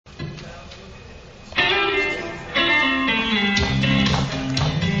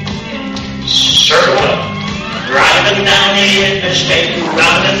interstate,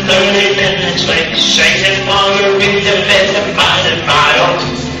 running 30 minutes late, singing margarita in the mighty mile.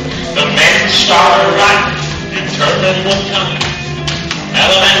 The men started right and turning one time.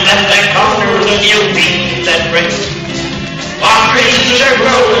 Element at that corner, and you beat that break. Palm trees are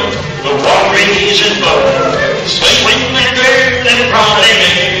growing, the warm breeze is blowing. Swing that dirt and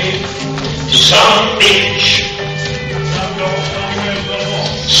promenade to some beach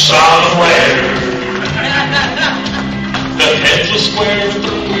somewhere. The heads will square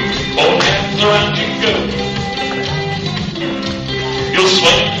through, both hands around you go. You'll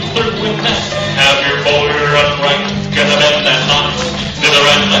swing through with that, have your boulder upright, get them at that line, then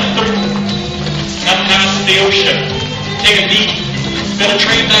around that through. Come past the ocean, take a beat, gonna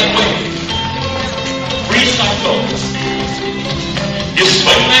trade that way. Recycle. You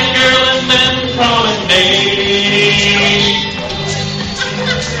swing that girl and then promenade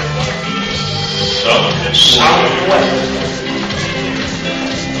somewhere.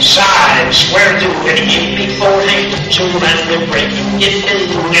 Side, square through, gonna give me 4 hands around the break. Get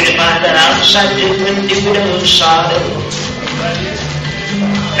through, gonna find that outside doing do side.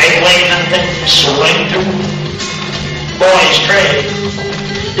 Make way nothing, swing through. Boys trade,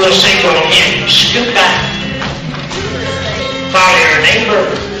 do a single in, scoot back. Follow your neighbor,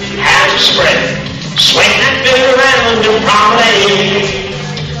 have a spread. Swing that bit around and promenade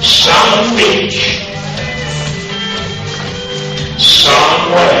some beach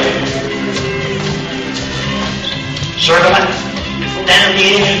somewhere. Circle it down the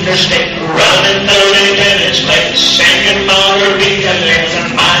interstate, running 30 minutes late, singing margarita in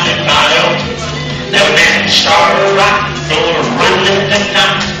the mighty mile. The men started right, gonna rule it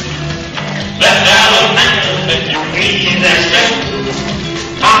tonight. Left out of man that you need that step.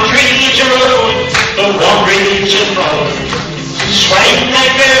 Palm trees are growing, the warm breeze is blowing. Swing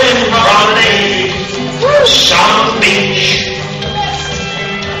that girl in promenade some beach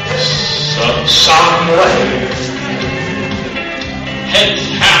somewhere. Heads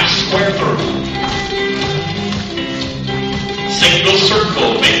half square through. Single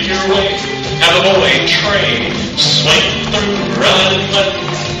circle, make your way. Have a boy train. Swing through, run left.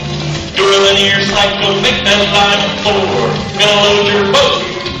 Do a linear cycle, make that line 4. Gonna load your boat.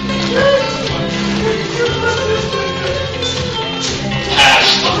 Pass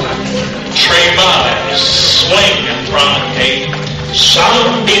through. Train by, swing and promenade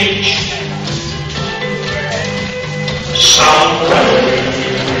some beach somewhere.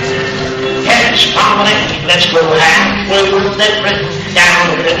 Heads promenade, let's go halfway with that ring.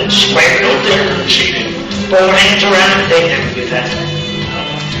 Down a little square, no different cheating. 4 hands around, they never do that.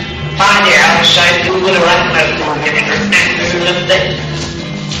 Find the outside, do it right, left, go get it, and the thing.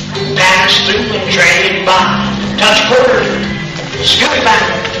 Pass through and trade by. Touch quarter, scoot back.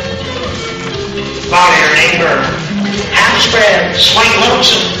 Follow your neighbor, half spread, swing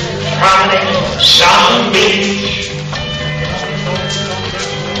lonesome, promenade some beach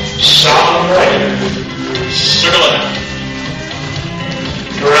somewhere. Circle it out.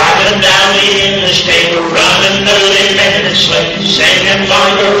 Driving down the interstate, running 30 minutes late, singing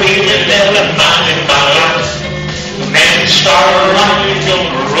margarita in the mighty mile. The men start rocking,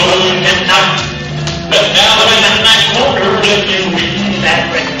 gonna roll tonight. But now in that corner, with you read that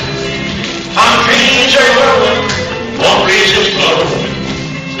ring. Palm trees are growing, warm breeze is blowing.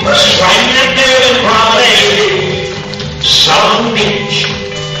 Swing that girl in promenade some beach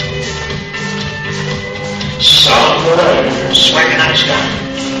somewhere. Swing a nice guy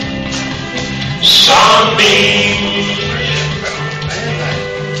some beach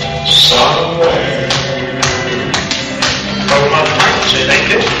somewhere. Hold my pipe, say thank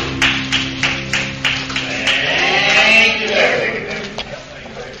you. Thank you.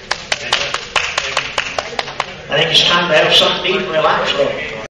 I think it's time to have something to eat and relax a little.